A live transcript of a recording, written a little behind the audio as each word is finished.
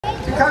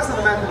because of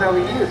the method that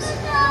we use.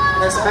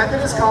 This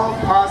method is called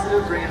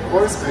positive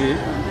reinforcement.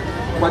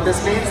 What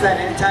this means is that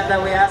anytime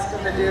that we ask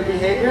them to do a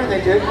behavior,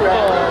 they do it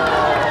correctly.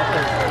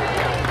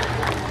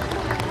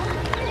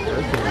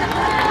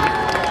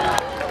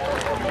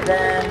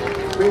 Then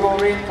we will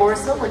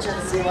reinforce them, which in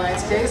the sea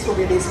lion's case will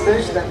be these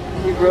fish that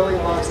he really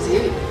loves to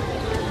eat.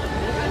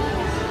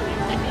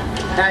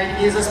 Now you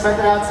can use this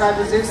method outside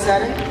the zoo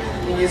setting.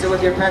 You can use it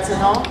with your pets at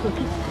home.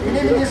 You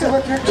can even use it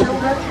with your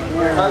children,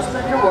 your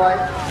husband, your wife,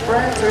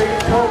 friends, or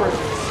even coworkers.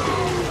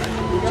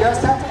 You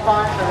just have to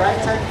find the right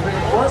type of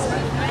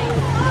reinforcement.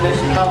 This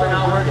should probably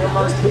not work for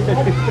most people,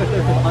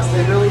 unless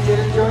they really did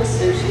enjoy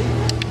sushi.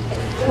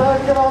 But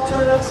good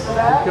alternatives for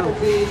that would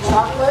be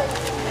chocolate,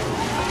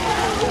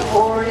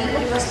 or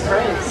even just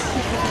praise.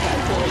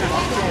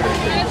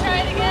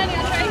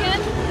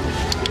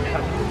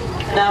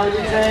 Now we do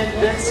train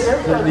Vince here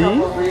for a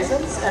couple of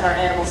reasons, and our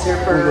animals here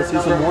for a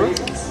number of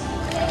reasons.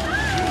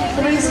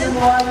 The reason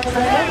why we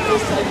train them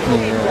is to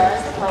include you guys,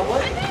 the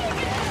public.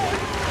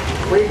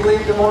 We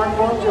believe the more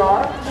informed you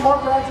are, the more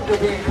proactive you'll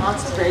be in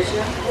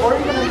conservation or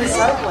even in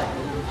recycling.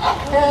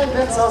 And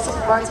Vince also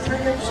provides a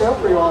pretty good show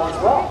for you all as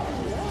well.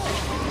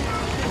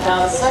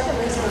 Now the second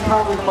reason, and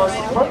probably the most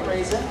important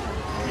reason,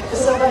 is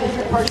so that he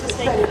can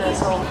participate in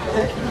his own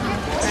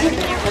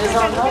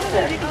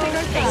healthcare.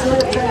 So we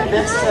have trained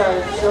Vince to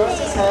show us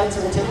his head,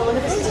 so we take a look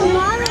at his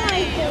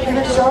teeth.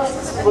 Even show us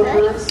his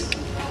flippers.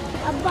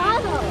 A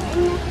bottle.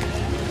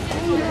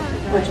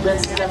 Which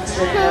Vince is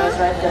demonstrating those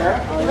right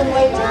there. Even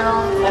lay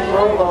down and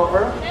roll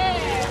over.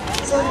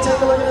 So we can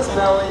take a look at his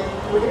belly.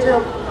 We can do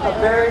a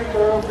very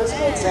thorough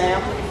physical exam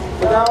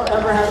without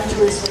ever having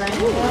to restrain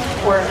him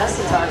or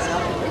anesthetize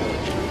him,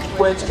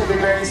 which can be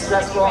very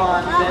stressful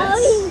on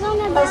Vince,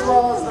 as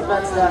well as the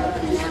vet staff and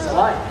the keepers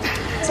alike.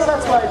 So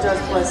that's why it does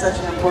play such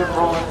an important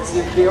role in the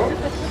zoo field.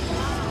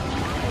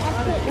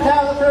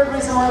 Now the third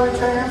reason why we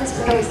train him is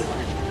because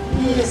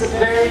he is a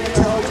very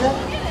intelligent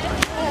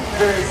and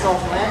very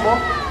social animal.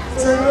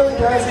 So he really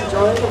does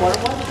enjoy the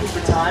one-on-one keeper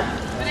time.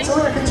 So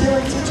we're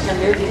continually teaching him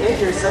new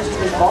behaviors such as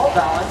his ball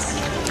balance,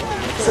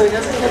 so he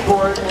doesn't get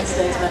bored and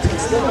stays mentally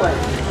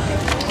stimulated.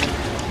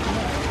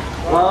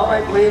 Well,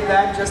 I believe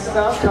that just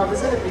about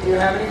covers it. If you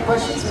do have any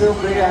questions, feel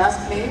free to ask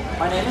me.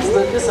 My name is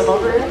Lucas. I'm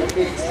over here at the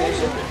feeding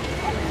station.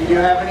 If you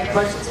do have any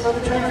questions for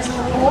the trainers in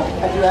the pool,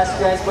 I do ask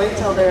you guys wait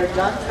until they're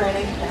done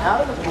training and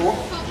out of the pool,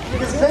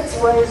 because Vince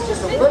weighs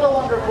just a little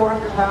under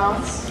 400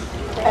 pounds,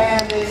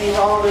 and they need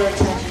all their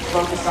attention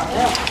focused on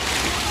him.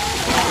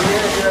 Here,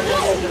 if you're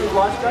at the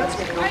watch guards,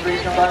 you can feel free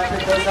to come by and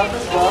pick those up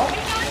as well.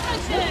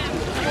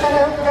 And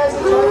I hope you guys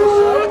enjoy the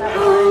show and have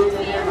a great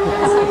day here in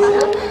Kansas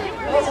City.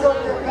 Let's go to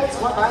the next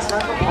one last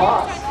round of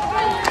applause.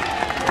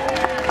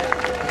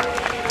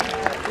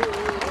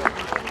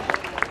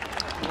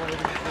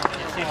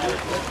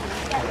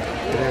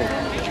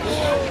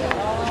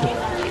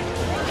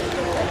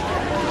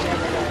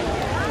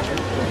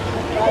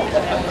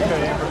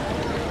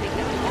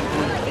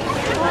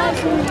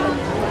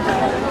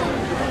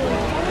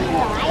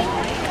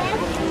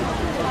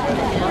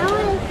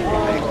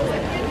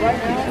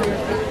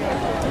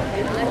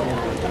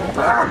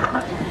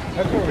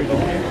 That's where we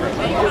came from.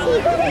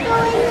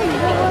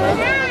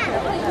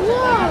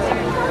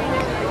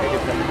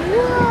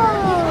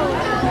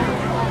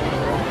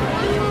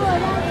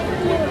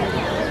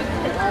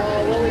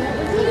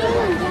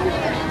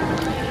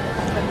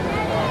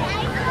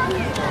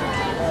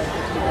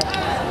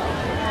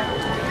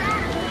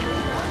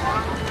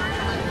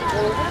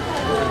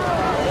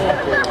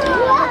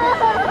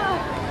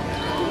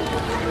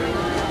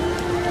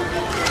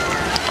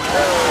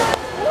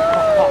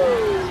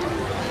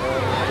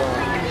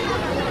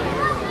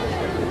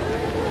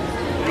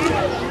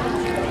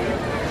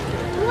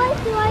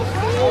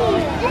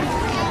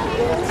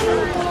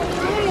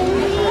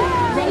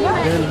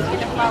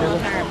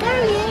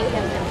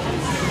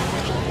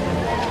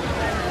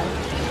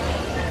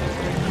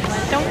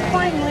 Don't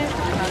climb, Luke.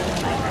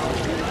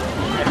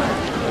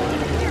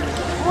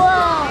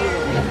 Whoa!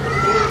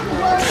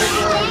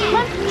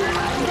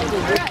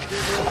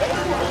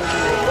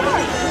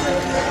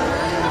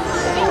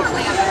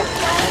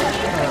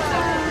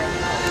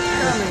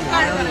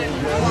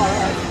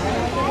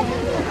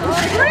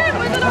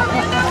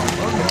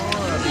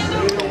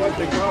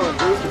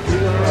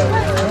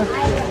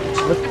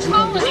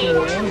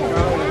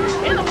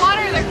 In the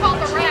water, they're called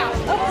the raft.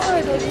 A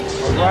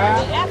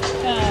rat?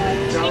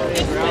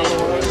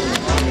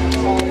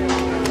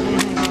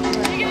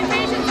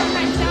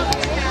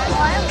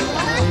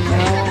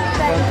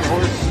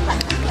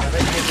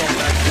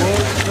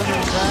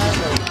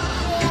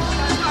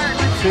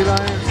 Sea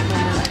lions.